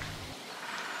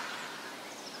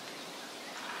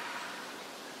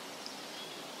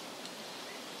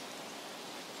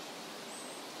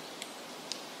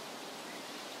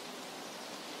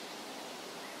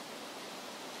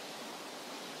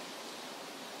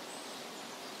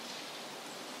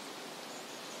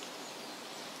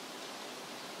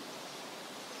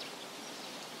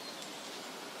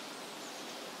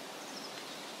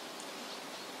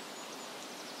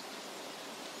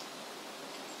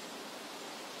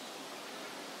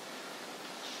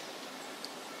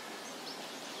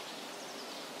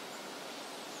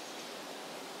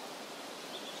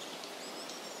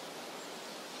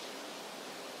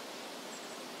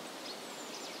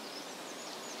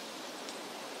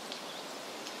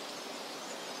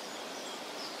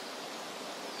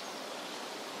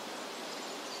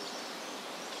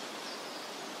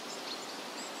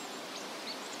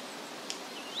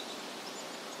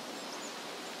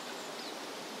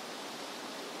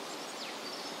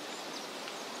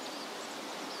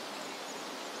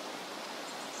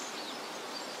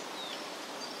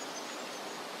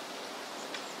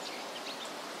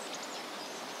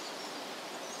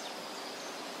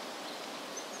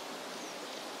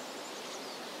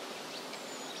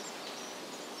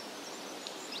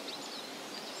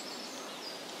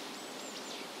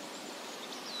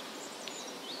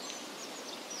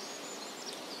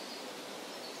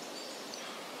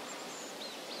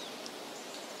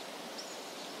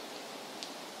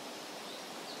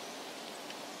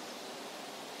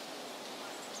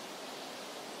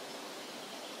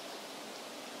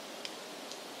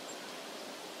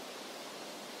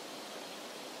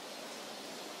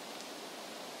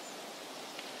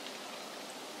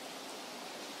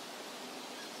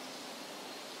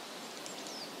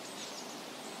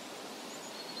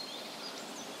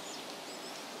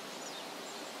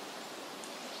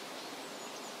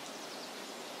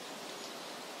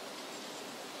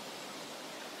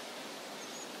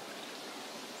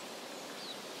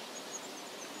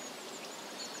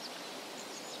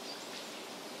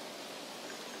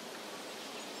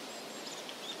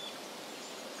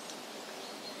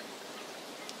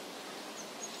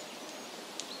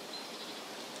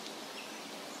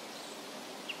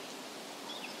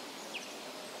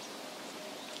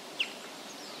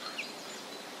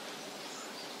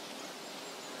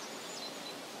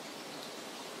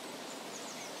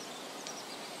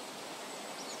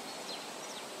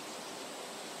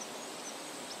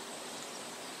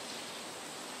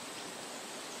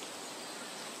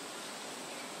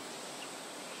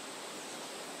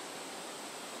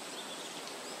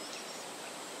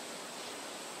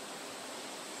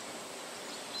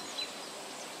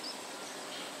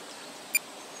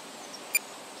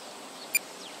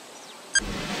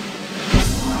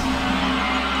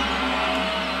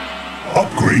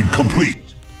 Upgrade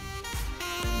complete.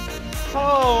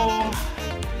 Oh,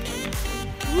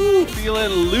 woo, feeling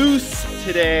loose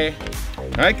today. All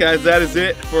right, guys, that is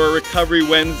it for Recovery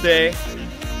Wednesday.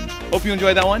 Hope you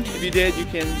enjoyed that one. If you did, you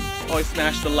can always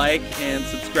smash the like and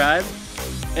subscribe.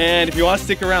 And if you want to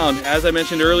stick around, as I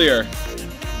mentioned earlier,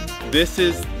 this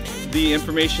is the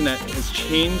information that has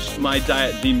changed my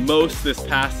diet the most this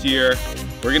past year.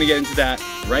 We're gonna get into that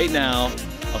right now.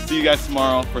 I'll see you guys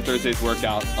tomorrow for Thursday's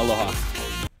workout. Aloha.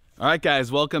 All right,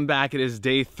 guys, welcome back. It is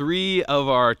day 3 of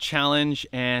our challenge,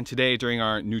 and today during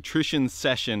our nutrition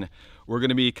session, we're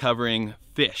gonna be covering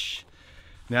fish.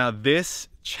 Now, this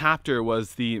chapter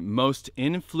was the most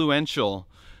influential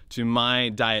to my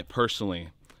diet personally.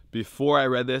 Before I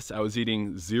read this, I was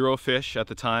eating 0 fish at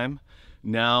the time.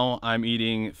 Now I'm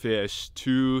eating fish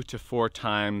 2 to 4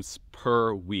 times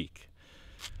per week.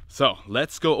 So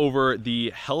let's go over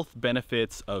the health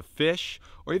benefits of fish,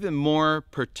 or even more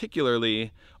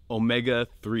particularly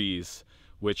omega-3s,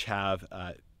 which have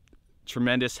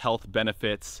tremendous health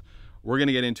benefits. We're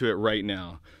gonna get into it right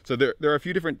now. So there are a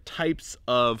few different types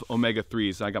of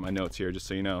omega-3s. I got my notes here just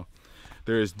so you know.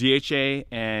 There's DHA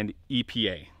and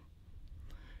EPA.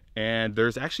 And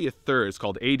there's actually a third, it's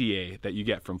called ADA, that you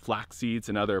get from flax seeds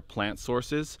and other plant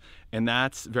sources. And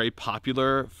that's very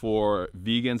popular for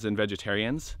vegans and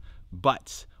vegetarians.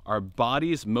 But our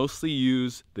bodies mostly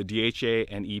use the DHA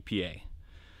and EPA.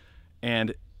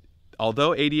 And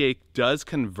although ADA does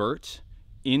convert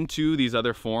into these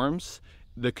other forms,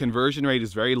 the conversion rate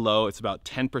is very low. It's about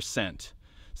 10%.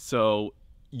 So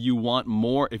you want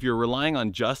more. If you're relying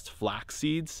on just flax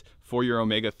seeds for your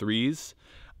omega-3s,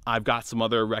 I've got some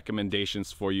other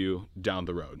recommendations for you down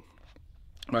the road.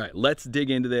 All right, let's dig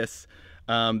into this.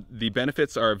 The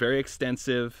benefits are very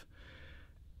extensive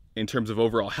in terms of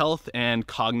overall health and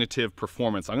cognitive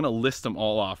performance. I'm going to list them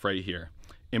all off right here.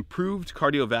 Improved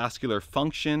cardiovascular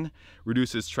function,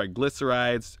 reduces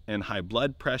triglycerides and high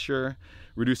blood pressure,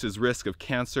 reduces risk of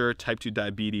cancer, type 2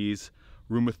 diabetes,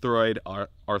 rheumatoid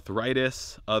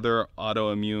arthritis, other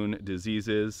autoimmune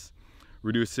diseases,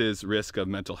 reduces risk of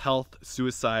mental health,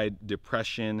 suicide,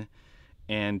 depression,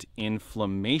 and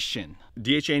inflammation.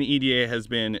 DHA and EDA has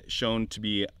been shown to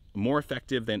be more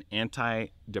effective than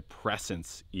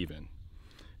antidepressants even.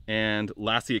 And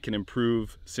lastly, it can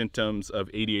improve symptoms of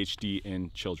ADHD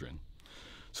in children.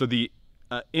 So the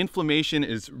inflammation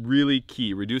is really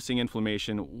key. Reducing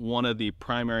inflammation, one of the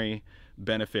primary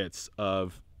benefits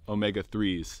of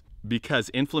omega-3s, because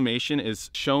inflammation is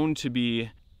shown to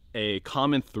be a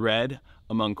common thread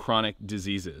among chronic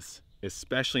diseases.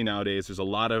 Especially nowadays, there's a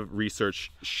lot of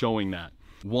research showing that.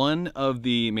 One of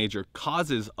the major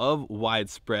causes of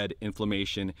widespread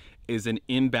inflammation is an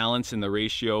imbalance in the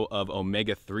ratio of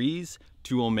omega-3s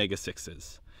to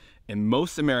omega-6s. And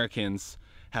most Americans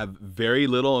have very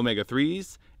little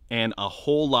omega-3s and a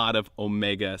whole lot of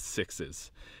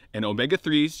omega-6s. And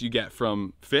omega-3s you get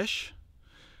from fish,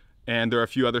 and there are a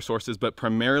few other sources, but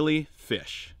primarily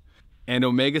fish. And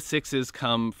omega-6s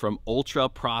come from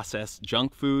ultra-processed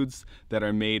junk foods that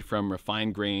are made from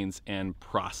refined grains and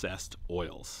processed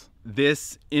oils.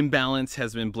 This imbalance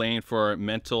has been blamed for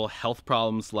mental health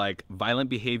problems like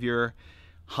violent behavior,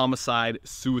 homicide,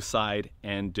 suicide,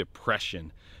 and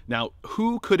depression. Now,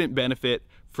 who couldn't benefit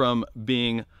from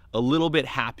being a little bit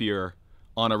happier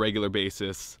on a regular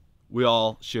basis? We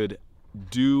all should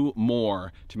do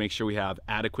more to make sure we have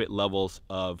adequate levels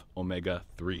of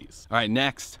omega-3s. All right,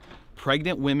 next.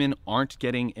 Pregnant women aren't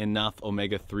getting enough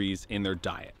omega-3s in their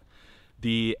diet.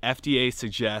 The FDA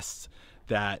suggests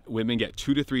that women get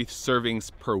 2 to 3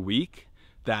 servings per week.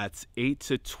 That's 8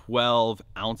 to 12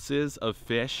 ounces of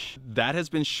fish. That has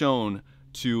been shown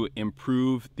to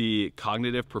improve the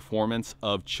cognitive performance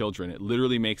of children. It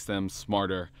literally makes them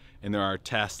smarter, and there are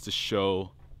tests to show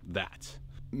that.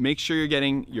 Make sure you're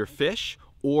getting your fish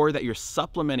or that you're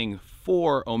supplementing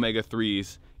for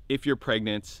omega-3s if you're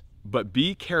pregnant. But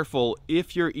be careful,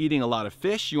 if you're eating a lot of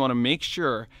fish, you want to make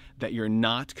sure that you're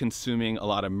not consuming a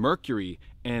lot of mercury.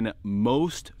 And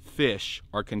most fish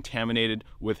are contaminated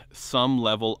with some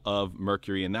level of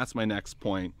mercury. And that's my next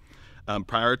point.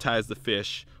 Prioritize the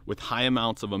fish with high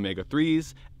amounts of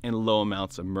omega-3s and low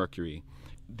amounts of mercury.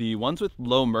 The ones with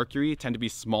low mercury tend to be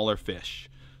smaller fish.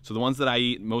 So the ones that I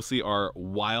eat mostly are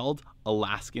wild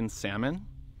Alaskan salmon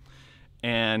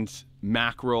and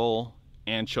mackerel,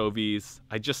 anchovies.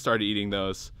 I just started eating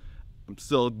those. I'm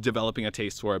still developing a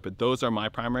taste for it, but those are my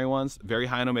primary ones. Very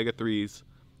high in omega-3s,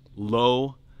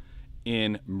 low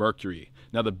in mercury.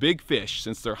 Now the big fish,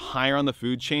 since they're higher on the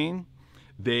food chain,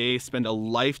 they spend a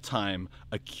lifetime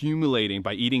accumulating,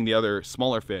 by eating the other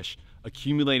smaller fish,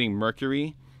 accumulating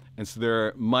mercury, and so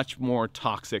they're much more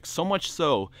toxic, so much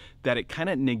so that it kind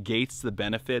of negates the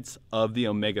benefits of the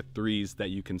omega-3s that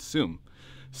you consume.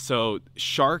 So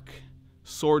shark,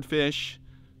 swordfish,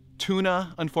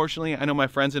 tuna, unfortunately, I know my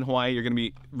friends in Hawaii, you're gonna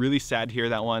be really sad to hear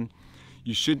that one.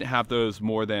 You shouldn't have those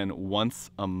more than once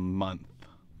a month.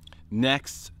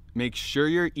 Next, make sure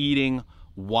you're eating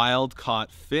wild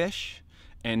caught fish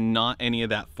and not any of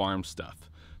that farm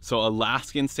stuff. So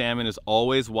Alaskan salmon is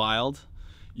always wild.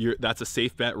 That's a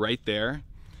safe bet right there.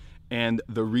 And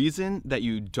the reason that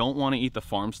you don't want to eat the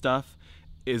farm stuff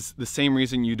is the same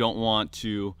reason you don't want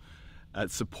to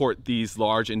support these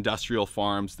large industrial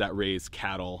farms that raise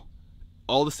cattle.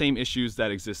 All the same issues that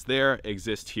exist there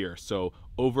exist here. So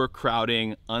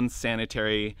overcrowding,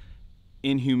 unsanitary,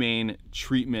 inhumane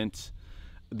treatment.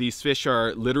 These fish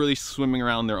are literally swimming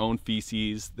around their own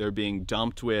feces. They're being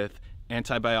dumped with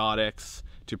antibiotics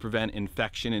to prevent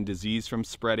infection and disease from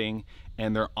spreading,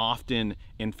 and they're often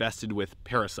infested with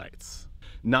parasites.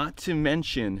 Not to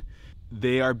mention,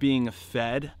 they are being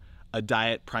fed a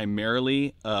diet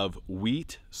primarily of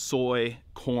wheat, soy,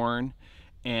 corn,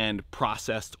 and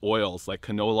processed oils like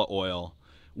canola oil,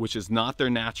 which is not their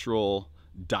natural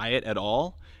diet at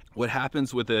all. What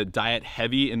happens with a diet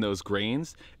heavy in those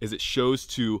grains is it shows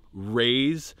to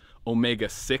raise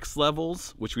omega-6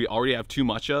 levels, which we already have too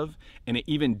much of, and it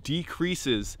even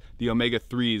decreases the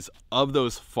omega-3s of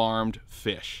those farmed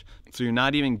fish. So you're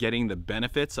not even getting the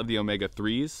benefits of the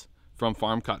omega-3s from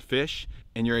farm caught fish,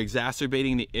 and you're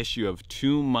exacerbating the issue of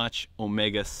too much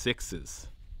omega-6s.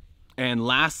 And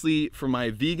lastly, for my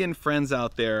vegan friends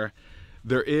out there,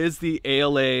 there is the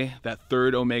ALA, that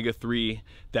third omega-3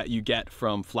 that you get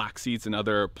from flax seeds and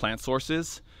other plant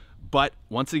sources, But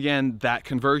once again, that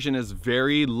conversion is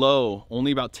very low.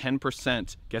 Only about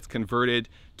 10% gets converted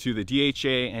to the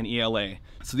DHA and ELA.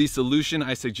 So the solution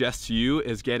I suggest to you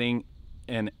is getting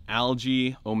an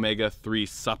algae omega-3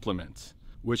 supplement,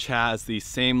 which has the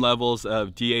same levels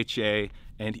of DHA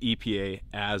and EPA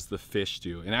as the fish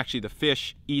do. And actually the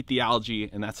fish eat the algae,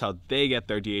 and that's how they get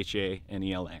their DHA and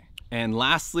ELA. And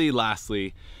lastly,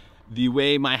 the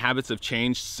way my habits have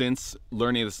changed since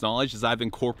learning this knowledge is I've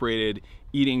incorporated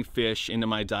eating fish into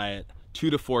my diet 2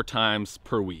 to 4 times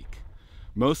per week.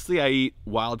 Mostly I eat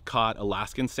wild caught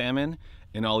Alaskan salmon,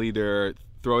 and I'll either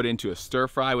throw it into a stir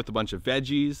fry with a bunch of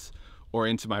veggies or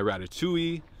into my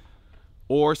ratatouille,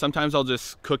 or sometimes I'll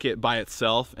just cook it by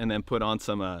itself and then put on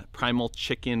some primal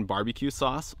chicken barbecue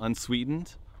sauce,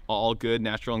 unsweetened, all good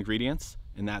natural ingredients,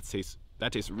 and that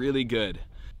tastes really good.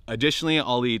 Additionally,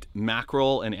 I'll eat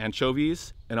mackerel and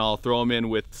anchovies, and I'll throw them in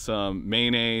with some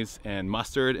mayonnaise and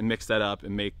mustard and mix that up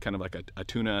and make kind of like a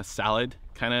tuna salad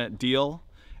kind of deal,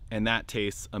 and that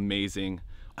tastes amazing.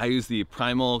 I use the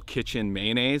Primal Kitchen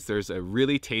mayonnaise. There's a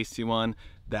really tasty one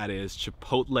that is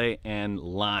chipotle and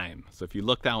lime. So if you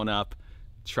look that one up,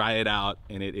 try it out,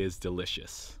 and it is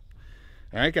delicious.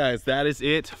 All right, guys, that is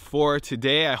it for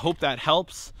today. I hope that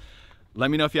helps. Let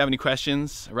me know if you have any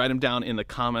questions. Write them down in the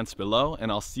comments below,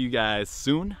 and I'll see you guys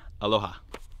soon. Aloha.